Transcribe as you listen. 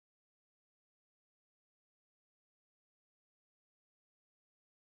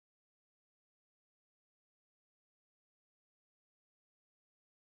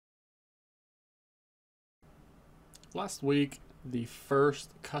Last week, the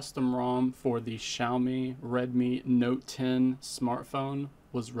first custom ROM for the Xiaomi Redmi Note 10 smartphone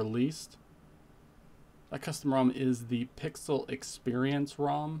was released. That custom ROM is the Pixel Experience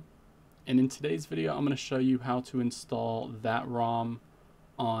ROM, and in today's video I'm going to show you how to install that ROM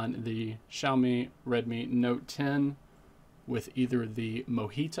on the Xiaomi Redmi Note 10 with either the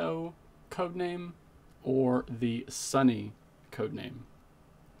Mojito codename or the Sunny codename.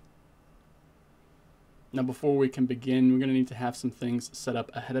 Now before we can begin, we're going to need to have some things set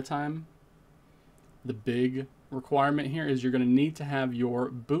up ahead of time. The big requirement here is you're going to need to have your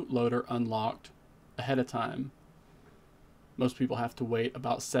bootloader unlocked ahead of time. Most people have to wait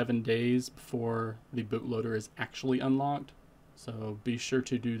about 7 days before the bootloader is actually unlocked, so be sure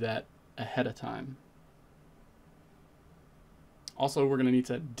to do that ahead of time. Also, we're going to need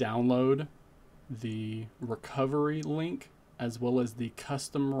to download the recovery link as well as the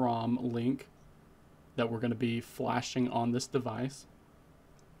custom ROM link that we're going to be flashing on this device.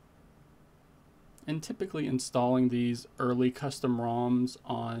 And typically installing these early custom ROMs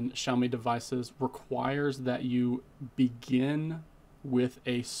on Xiaomi devices requires that you begin with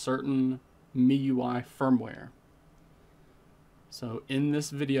a certain MIUI firmware. So in this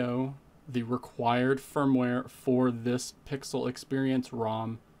video, the required firmware for this Pixel Experience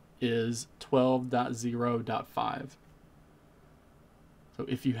ROM is 12.0.5. So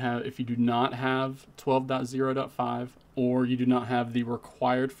if you do not have 12.0.5 or you do not have the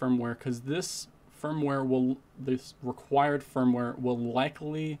required firmware, because this required firmware will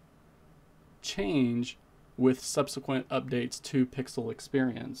likely change with subsequent updates to Pixel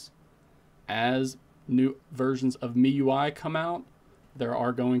Experience. As new versions of MIUI come out, there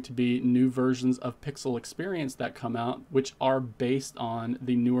are going to be new versions of Pixel Experience that come out, which are based on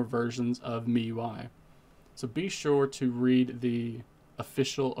the newer versions of MIUI. So be sure to read the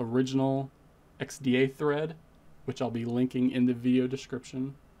official original XDA thread, which I'll be linking in the video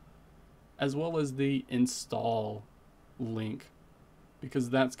description, as well as the install link,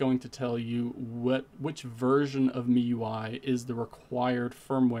 because that's going to tell you which version of MIUI is the required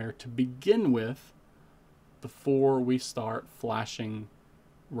firmware to begin with before we start flashing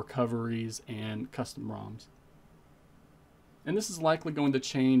recoveries and custom ROMs. And this is likely going to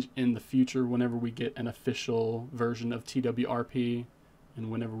change in the future whenever we get an official version of TWRP and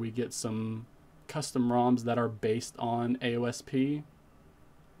whenever we get some custom ROMs that are based on AOSP.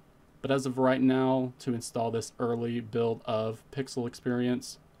 But as of right now, to install this early build of Pixel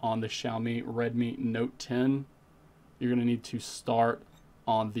Experience on the Xiaomi Redmi Note 10, you're going to need to start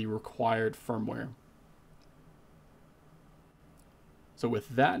on the required firmware. So with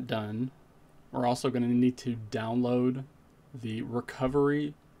that done, we're also going to need to download the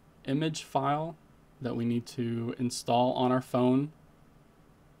recovery image file that we need to install on our phone,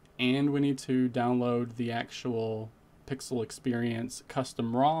 and we need to download the actual Pixel Experience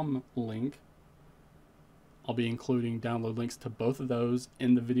custom ROM link. I'll be including download links to both of those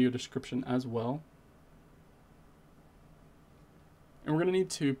in the video description as well. And we're going to need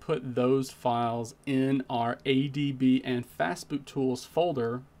to put those files in our ADB and Fastboot tools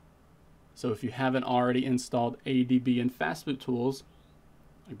folder. So if you haven't already installed ADB and Fastboot tools,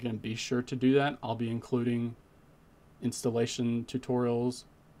 again, be sure to do that. I'll be including installation tutorials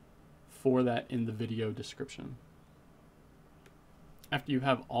for that in the video description. After you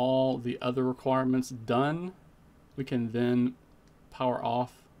have all the other requirements done, we can then power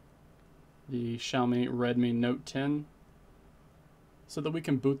off the Xiaomi Redmi Note 10 so that we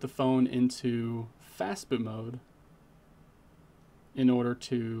can boot the phone into Fastboot mode in order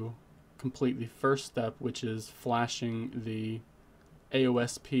to complete the first step, which is flashing the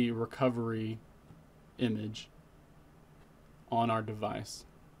AOSP recovery image on our device.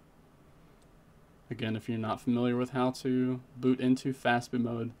 Again, if you're not familiar with how to boot into Fastboot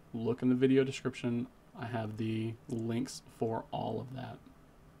mode, look in the video description. I have the links for all of that.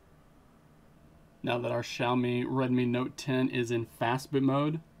 Now that our Xiaomi Redmi Note 10 is in Fastboot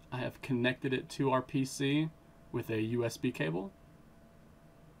mode, I have connected it to our PC with a USB cable.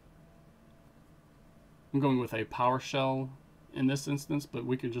 I'm going with a PowerShell in this instance, but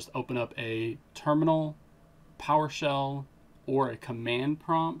we could just open up a terminal, PowerShell, or a command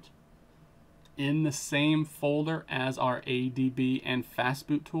prompt in the same folder as our ADB and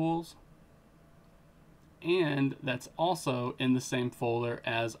Fastboot tools. And that's also in the same folder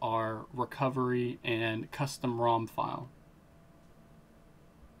as our recovery and custom ROM file.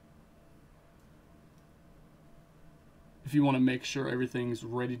 If you want to make sure everything's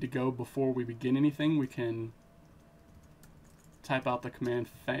ready to go before we begin anything, we can type out the command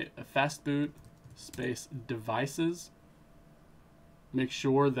fastboot space devices. Make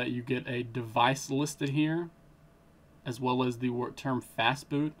sure that you get a device listed here as well as the term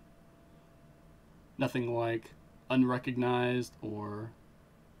Fastboot. Nothing like unrecognized or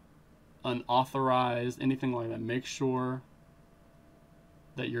unauthorized, anything like that. Make sure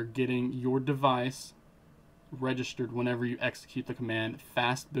that you're getting your device registered whenever you execute the command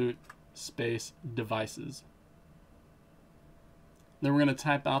fastboot space devices. Then we're going to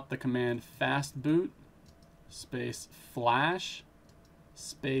type out the command fastboot space flash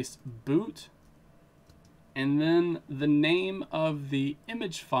space boot, and then the name of the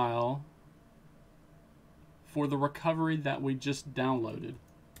image file for the recovery that we just downloaded.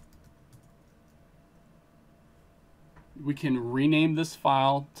 We can rename this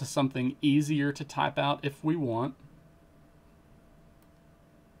file to something easier to type out if we want.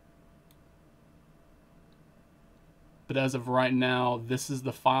 But as of right now, this is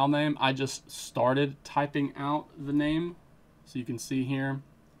the file name. I just started typing out the name. So you can see here,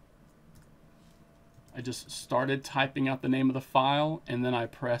 I just started typing out the name of the file, and then I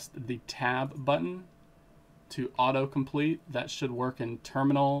pressed the tab button to autocomplete. That should work in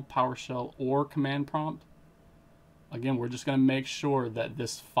Terminal, PowerShell, or Command Prompt. Again, we're just going to make sure that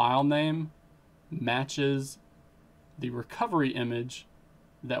this file name matches the recovery image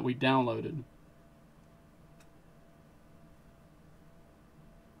that we downloaded.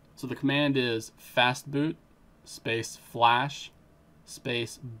 So the command is fastboot space flash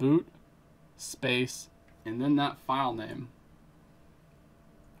space boot space and then that file name.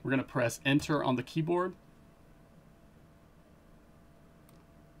 We're going to press enter on the keyboard.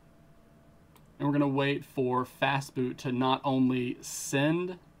 And we're going to wait for Fastboot to not only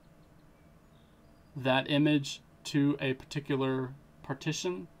send that image to a particular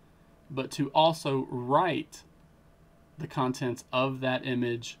partition, but to also write the contents of that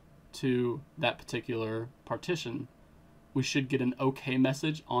image to that particular partition. We should get an OK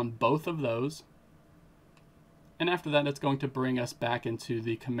message on both of those. And after that, it's going to bring us back into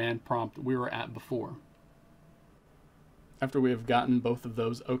the command prompt we were at before. After we have gotten both of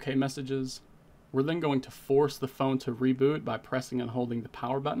those OK messages, we're then going to force the phone to reboot by pressing and holding the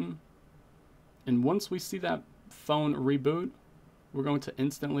power button. And once we see that phone reboot, we're going to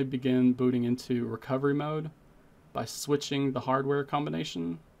instantly begin booting into recovery mode by switching the hardware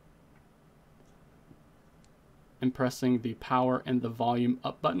combination and pressing the power and the volume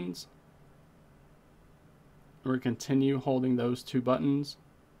up buttons. We're going to continue holding those two buttons.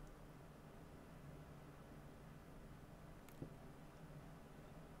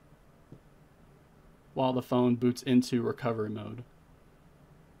 While the phone boots into recovery mode.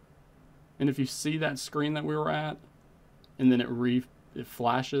 And if you see that screen that we were at, and then it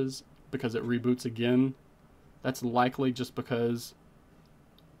flashes because it reboots again, that's likely just because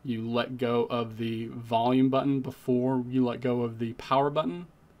you let go of the volume button before you let go of the power button,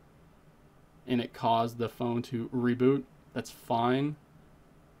 and it caused the phone to reboot. That's fine.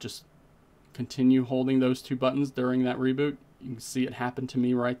 Just continue holding those two buttons during that reboot. You can see it happen to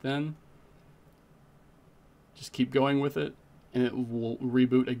me right then. Just keep going with it, and it will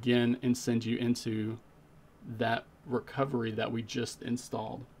reboot again and send you into that recovery that we just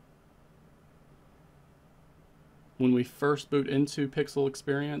installed. When we first boot into Pixel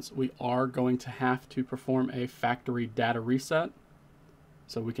Experience, we are going to have to perform a factory data reset.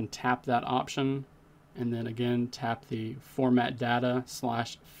 So we can tap that option, and then again tap the format data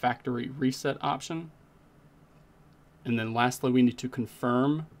 / factory reset option. And then lastly, we need to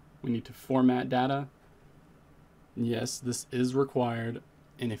confirm, we need to format data. Yes, this is required,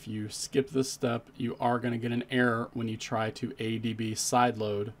 and if you skip this step, you are going to get an error when you try to ADB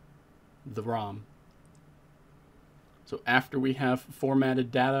sideload the ROM. So after we have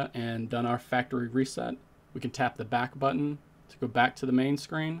formatted data and done our factory reset, we can tap the back button to go back to the main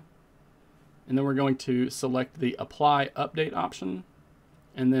screen, and then we're going to select the Apply Update option,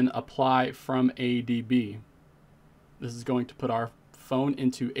 and then Apply from ADB. This is going to put our phone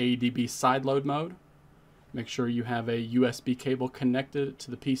into ADB sideload mode. Make sure you have a USB cable connected to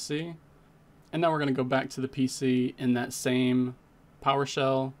the PC. And now we're going to go back to the PC in that same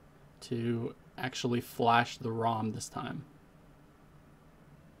PowerShell to actually flash the ROM this time.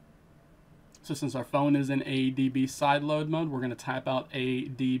 So since our phone is in ADB sideload mode, we're going to type out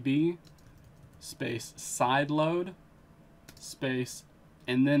ADB space sideload space,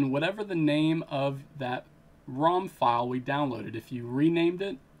 and then whatever the name of that ROM file we downloaded. If you renamed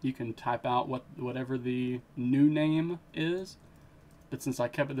it, you can type out whatever the new name is. But since I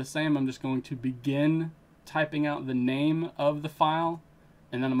kept it the same, I'm just going to begin typing out the name of the file,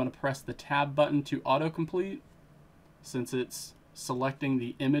 and then I'm going to press the tab button to autocomplete. Since it's selecting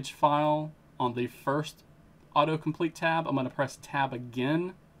the image file on the first autocomplete tab, I'm going to press tab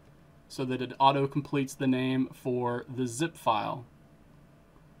again so that it auto completes the name for the zip file.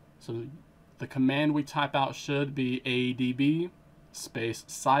 So the command we type out should be ADB space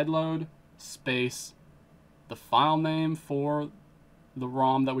sideload space the file name for the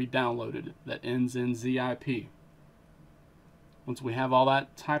ROM that we downloaded that ends in ZIP. Once we have all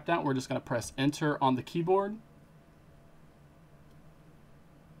that typed out, we're just going to press enter on the keyboard.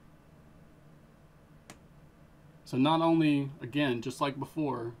 So not only, again, just like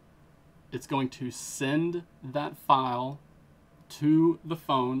before, it's going to send that file to the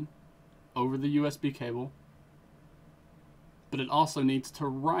phone over the USB cable, but it also needs to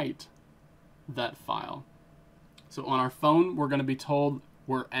write that file. So on our phone, we're going to be told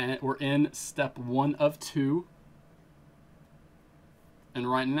we're in step 1 of 2. And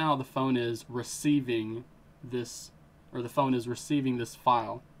right now the phone is receiving this, or the phone is receiving this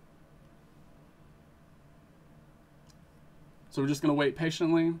file. So we're just going to wait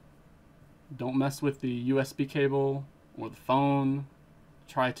patiently. Don't mess with the USB cable or the phone.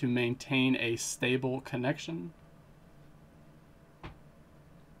 Try to maintain a stable connection.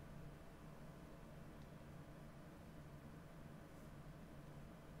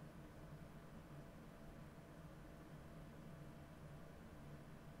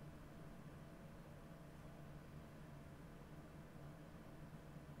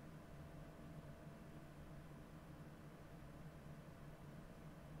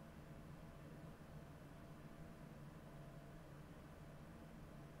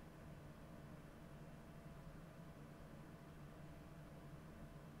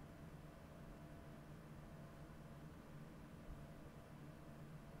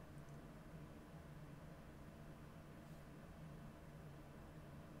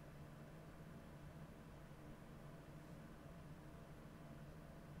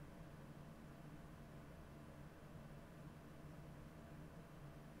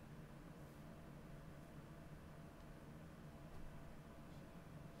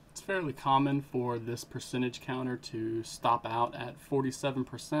 It's fairly common for this percentage counter to stop out at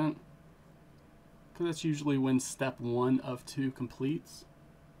 47%, because that's usually when step 1 of 2 completes.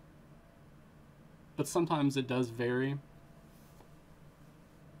 But sometimes it does vary.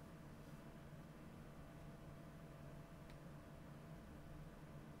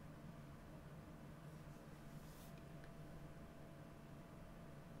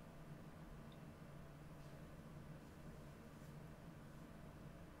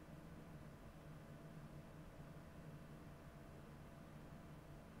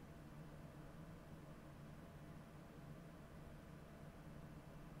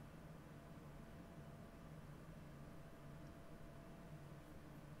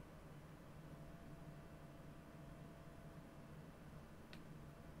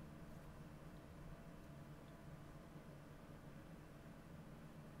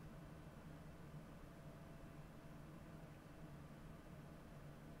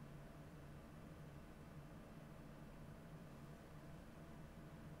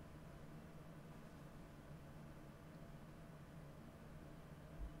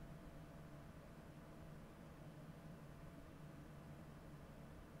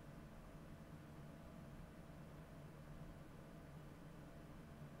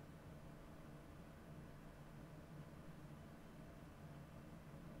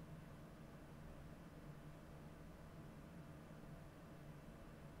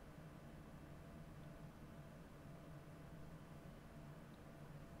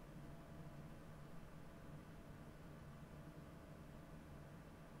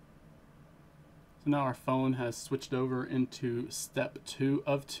 So now our phone has switched over into step 2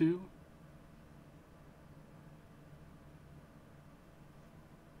 of 2.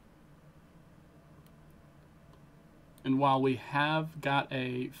 And while we have got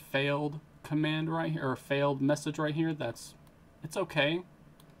a failed command right here, or a failed message right here, it's okay.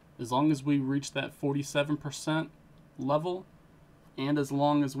 As long as we reach that 47% level, and as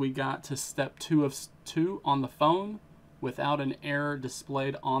long as we got to step 2 of 2 on the phone without an error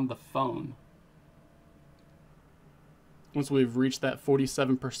displayed on the phone. Once we've reached that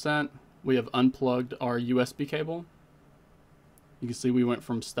 47%, we have unplugged our USB cable. You can see we went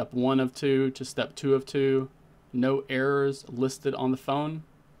from step 1 of 2 to step 2 of 2. No errors listed on the phone.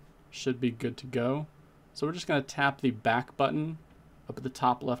 Should be good to go. So we're just going to tap the back button up at the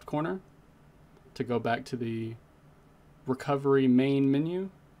top left corner to go back to the recovery main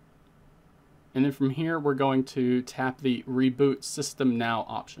menu. And then from here, we're going to tap the Reboot System Now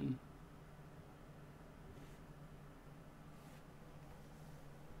option.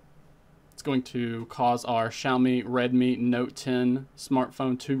 It's going to cause our Xiaomi Redmi Note 10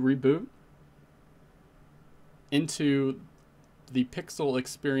 smartphone to reboot into the Pixel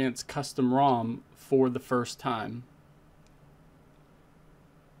Experience custom ROM for the first time.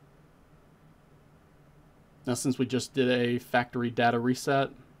 Now, since we just did a factory data reset,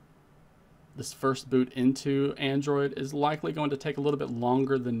 this first boot into Android is likely going to take a little bit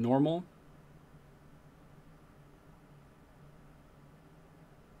longer than normal.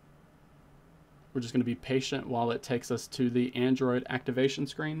 We're just going to be patient while it takes us to the Android activation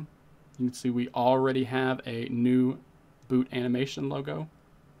screen. You can see we already have a new boot animation logo.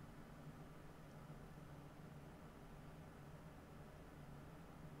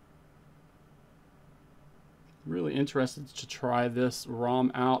 Really interested to try this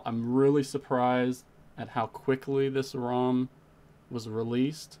ROM out. I'm really surprised at how quickly this ROM was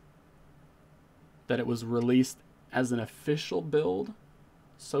released. That it was released as an official build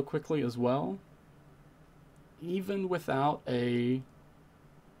so quickly as well. Even without a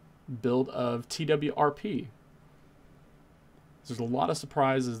build of TWRP. There's a lot of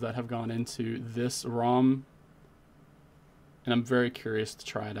surprises that have gone into this ROM, and I'm very curious to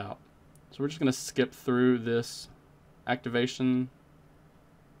try it out. So we're just going to skip through this activation.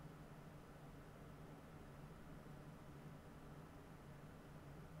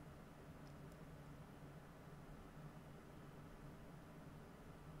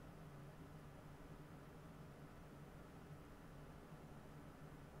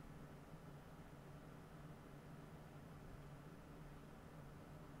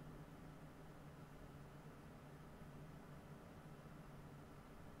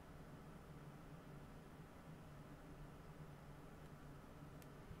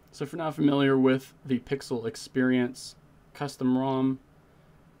 So if you're not familiar with the Pixel Experience custom ROM,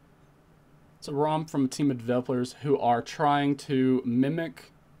 it's a ROM from a team of developers who are trying to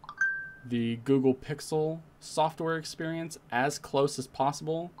mimic the Google Pixel software experience as close as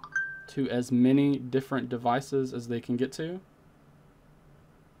possible to as many different devices as they can get to.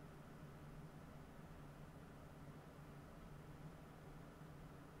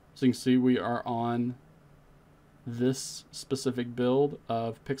 So you can see we are on this specific build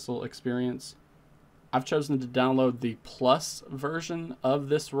of Pixel Experience. I've chosen to download the Plus version of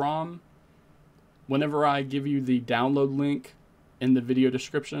this ROM. Whenever I give you the download link in the video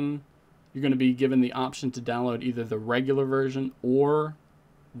description, you're going to be given the option to download either the regular version or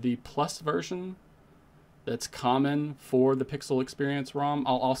the Plus version that's common for the Pixel Experience ROM.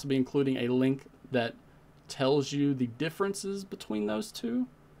 I'll also be including a link that tells you the differences between those two.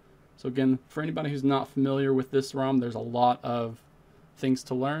 So again, for anybody who's not familiar with this ROM, there's a lot of things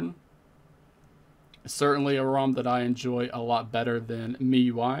to learn. It's certainly a ROM that I enjoy a lot better than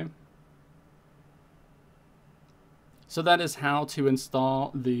MIUI. So that is how to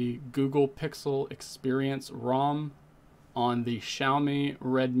install the Google Pixel Experience ROM on the Xiaomi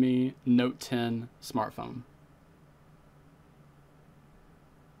Redmi Note 10 smartphone.